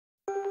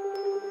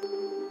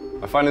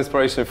I find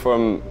inspiration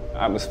from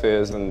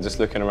atmospheres and just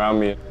looking around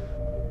me.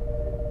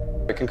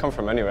 It can come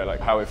from anywhere,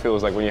 like how it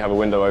feels like when you have a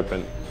window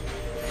open.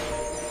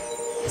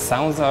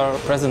 Sounds are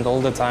present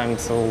all the time,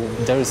 so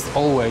there's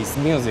always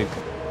music.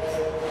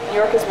 New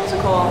York is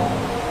musical.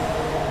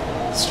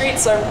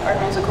 Streets are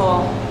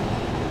musical.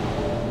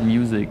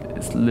 Music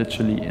is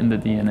literally in the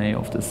DNA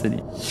of the city.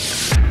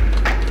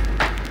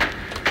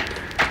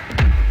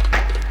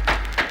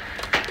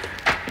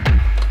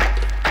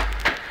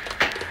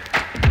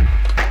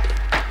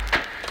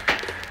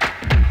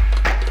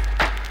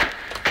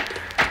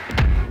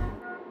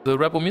 The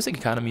Red Bull Music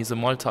Academy is a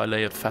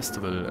multi-layered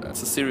festival.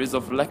 It's a series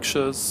of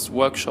lectures,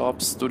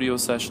 workshops, studio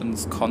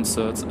sessions,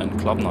 concerts and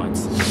club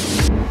nights.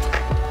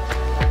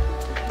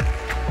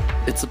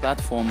 It's a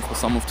platform for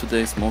some of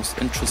today's most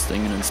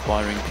interesting and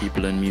inspiring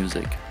people in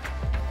music.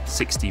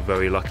 60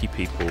 very lucky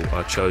people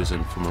are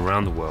chosen from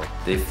around the world.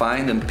 They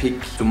find and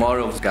pick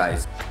tomorrow's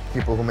guys.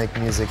 People who make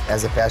music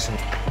as a passion.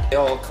 They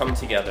all come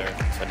together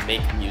to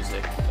make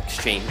music,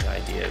 exchange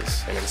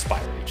ideas, and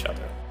inspire each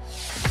other.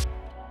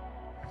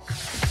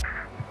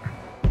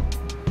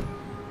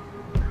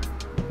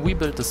 We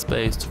built the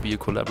space to be a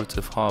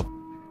collaborative hub.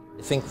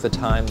 I think the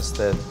times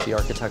that the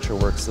architecture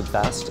works the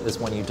best is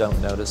when you don't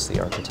notice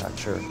the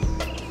architecture,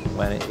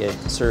 when it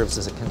serves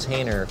as a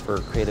container for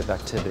creative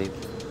activity,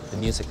 the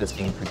music that's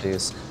being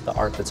produced, the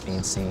art that's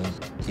being seen,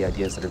 the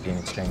ideas that are being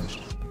exchanged.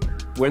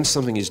 When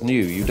something is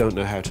new, you don't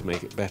know how to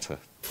make it better.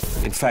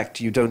 In fact,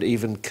 you don't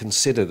even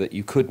consider that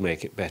you could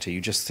make it better.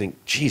 You just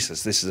think,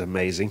 Jesus, this is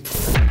amazing.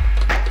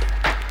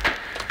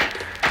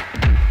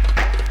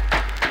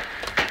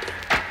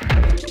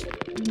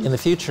 In the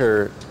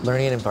future,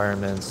 learning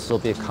environments will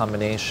be a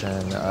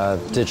combination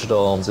of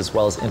digital as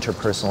well as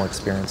interpersonal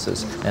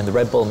experiences. And the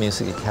Red Bull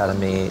Music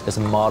Academy is a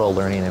model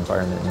learning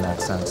environment in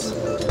that sense.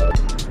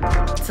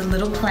 It's a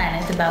little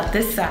planet about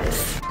this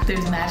size.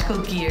 There's magical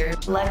gear,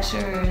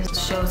 lectures,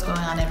 shows going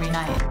on every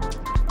night.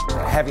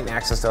 Having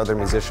access to other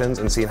musicians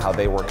and seeing how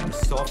they work, I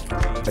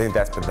think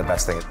that's been the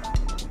best thing.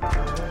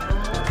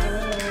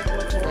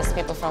 There's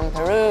people from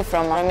Peru,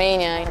 from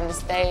Romania, from the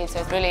States, so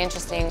it's really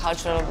interesting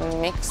cultural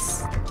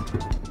mix.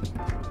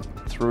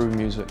 Through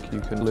music, you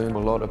can learn a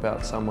lot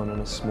about someone in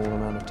a small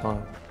amount of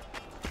time.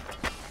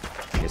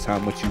 It's how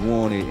much you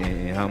want it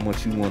and how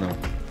much you want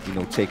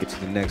to, take it to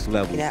the next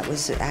level. That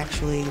was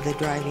actually the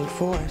driving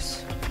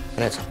force.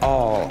 And it's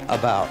all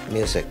about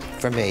music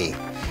for me.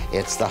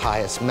 It's the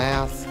highest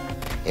math.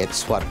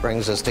 It's what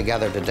brings us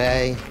together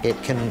today.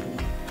 It can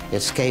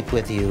escape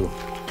with you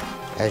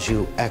as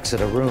you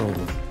exit a room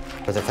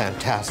with a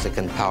fantastic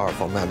and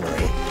powerful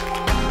memory.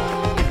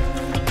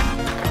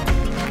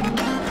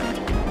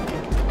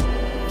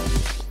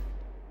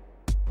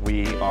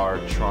 We are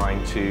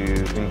trying to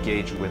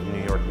engage with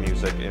New York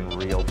music in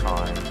real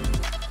time.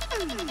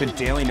 The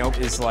Daily Note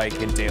is like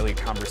a daily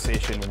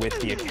conversation with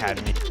the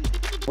Academy.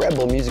 Red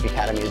Bull Music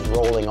Academy is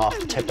rolling off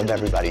the tip of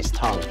everybody's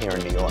tongue here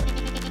in New York.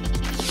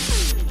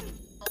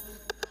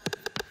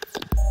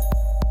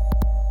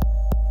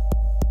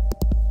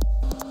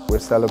 We're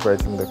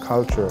celebrating the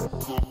culture,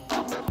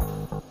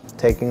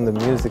 taking the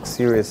music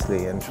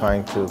seriously and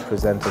trying to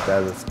present it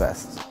at its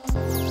best.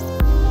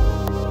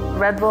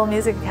 Red Bull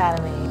Music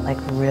Academy,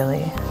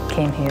 really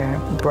came here,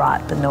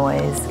 brought the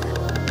noise.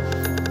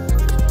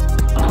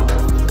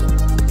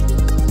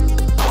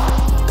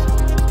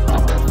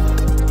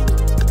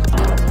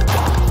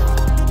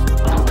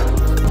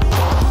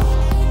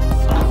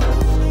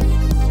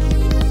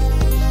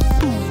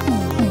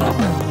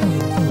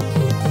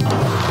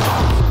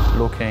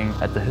 Looking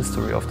at the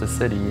history of the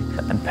city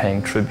and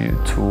paying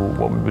tribute to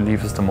what we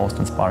believe is the most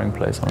inspiring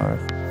place on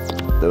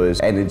earth. There was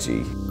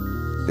energy.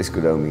 This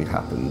could only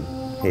happen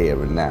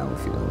here and now,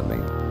 if you know what I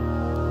mean.